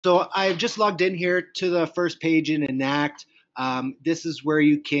So I've just logged in here to the first page in Enact. This is where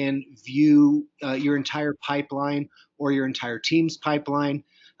you can view your entire pipeline or your entire team's pipeline,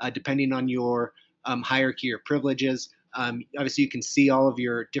 depending on your hierarchy or privileges. Obviously, you can see all of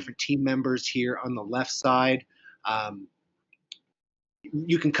your different team members here on the left side. Um,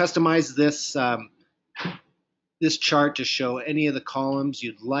 you can customize this chart to show any of the columns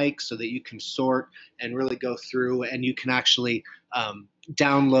you'd like so that you can sort and really go through, and you can actually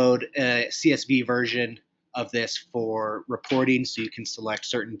download a CSV version of this for reporting, so you can select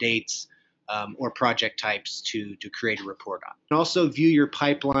certain dates or project types to create a report on. You can also view your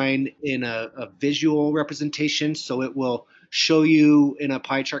pipeline in a visual representation, so it will show you in a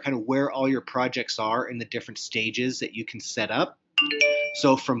pie chart kind of where all your projects are in the different stages that you can set up.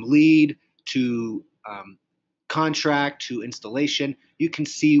 So from lead to contract to installation, you can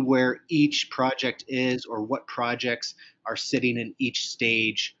see where each project is or what projects are sitting in each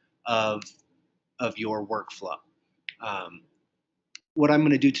stage of your workflow. What I'm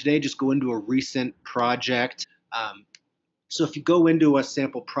going to do today, just go into a recent project. So if you go into a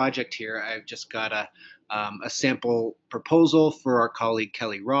sample project here, I've just got a sample proposal for our colleague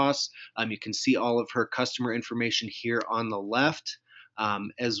Kelly Ross. You can see all of her customer information here on the left,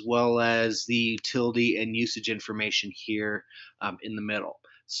 as well as the utility and usage information here in the middle.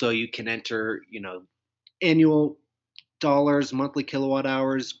 So you can enter, annual dollars, monthly kilowatt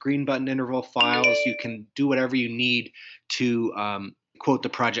hours, green button interval files. You can do whatever you need to quote the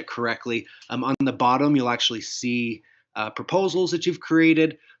project correctly. On the bottom, you'll actually see proposals that you've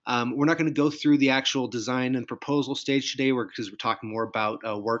created. We're not going to go through the actual design and proposal stage today because we're talking more about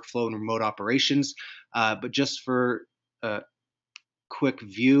workflow and remote operations. But just for a quick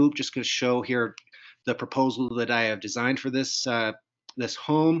view, just going to show here the proposal that I have designed for this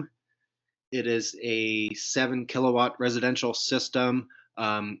home. It is a 7 kilowatt residential system.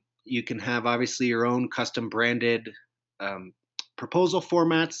 You can have obviously your own custom branded proposal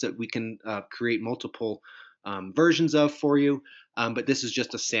formats that we can create multiple versions of for you. But this is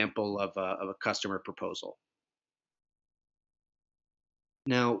just a sample of a customer proposal.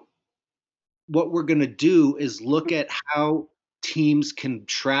 Now, what we're going to do is look at how teams can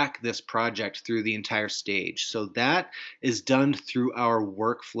track this project through the entire stage. So that is done through our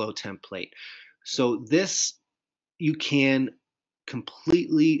workflow template. So this you can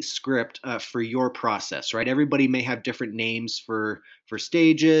completely script for your process, right? Everybody may have different names for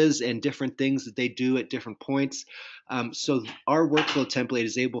stages and different things that they do at different points. So our workflow template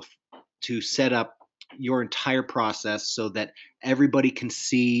is able to set up your entire process so that everybody can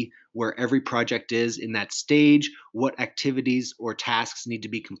see where every project is in that stage, what activities or tasks need to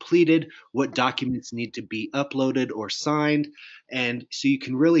be completed, what documents need to be uploaded or signed. And so you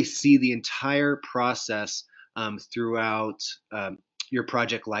can really see the entire process throughout your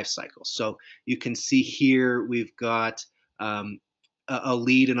project lifecycle. So you can see here we've got a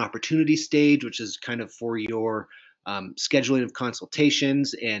lead and opportunity stage, which is kind of for your scheduling of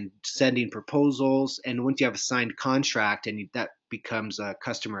consultations and sending proposals. And once you have a signed contract and that becomes a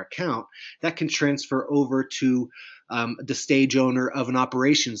customer account, that can transfer over to the stage owner of an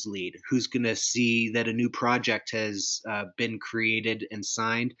operations lead who's going to see that a new project has been created and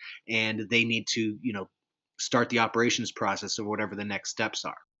signed, and they need to, start the operations process or whatever the next steps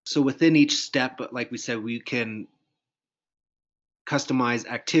are. So within each step, like we said, we can customize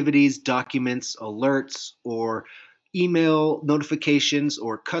activities, documents, alerts, or email notifications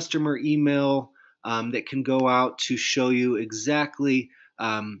or customer email that can go out to show you exactly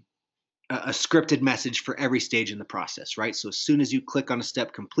a scripted message for every stage in the process, right? So as soon as you click on a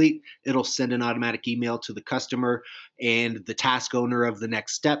step complete, it'll send an automatic email to the customer and the task owner of the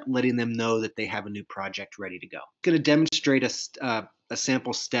next step, letting them know that they have a new project ready to go. I'm going to demonstrate a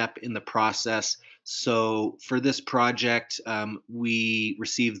sample step in the process. So for this project, we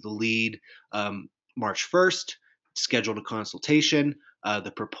received the lead March 1st, scheduled a consultation.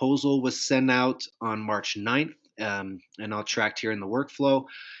 The proposal was sent out on March 9th, and I'll track here in the workflow.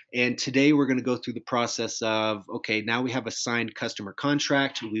 And today we're going to go through the process of, okay, now we have a signed customer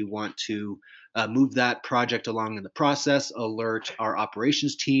contract. We want to move that project along in the process, alert our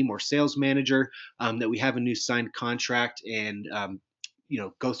operations team or sales manager that we have a new signed contract, and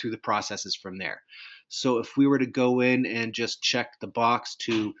go through the processes from there. So if we were to go in and just check the box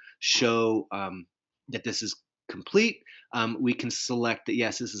to show that this is complete, we can select that,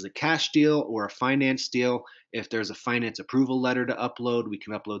 yes, this is a cash deal or a finance deal. If there's a finance approval letter to upload, we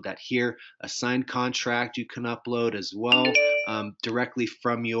can upload that here. A signed contract you can upload as well directly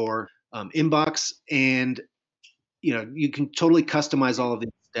from your inbox. And you can totally customize all of these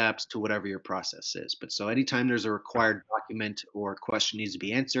steps to whatever your process is. But so anytime there's a required document or question needs to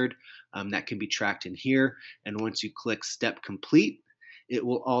be answered, that can be tracked in here. And once you click step complete, it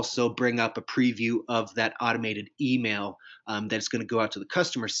will also bring up a preview of that automated email that's going to go out to the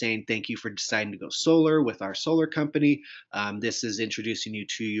customer saying, thank you for deciding to go solar with our solar company. This is introducing you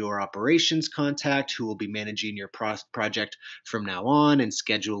to your operations contact who will be managing your project from now on and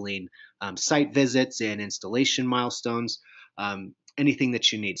scheduling site visits and installation milestones, anything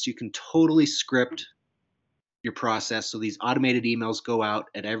that you need. So you can totally script your process. So these automated emails go out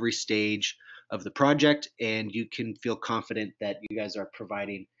at every stage of the project, and you can feel confident that you guys are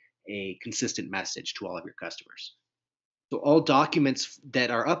providing a consistent message to all of your customers. So all documents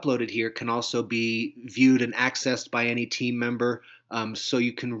that are uploaded here can also be viewed and accessed by any team member. So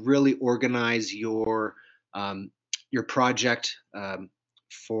you can really organize um, your project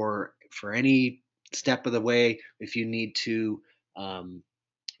for any step of the way. If you need to um,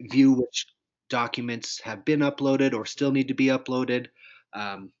 view which documents have been uploaded or still need to be uploaded,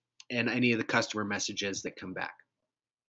 um, and any of the customer messages that come back.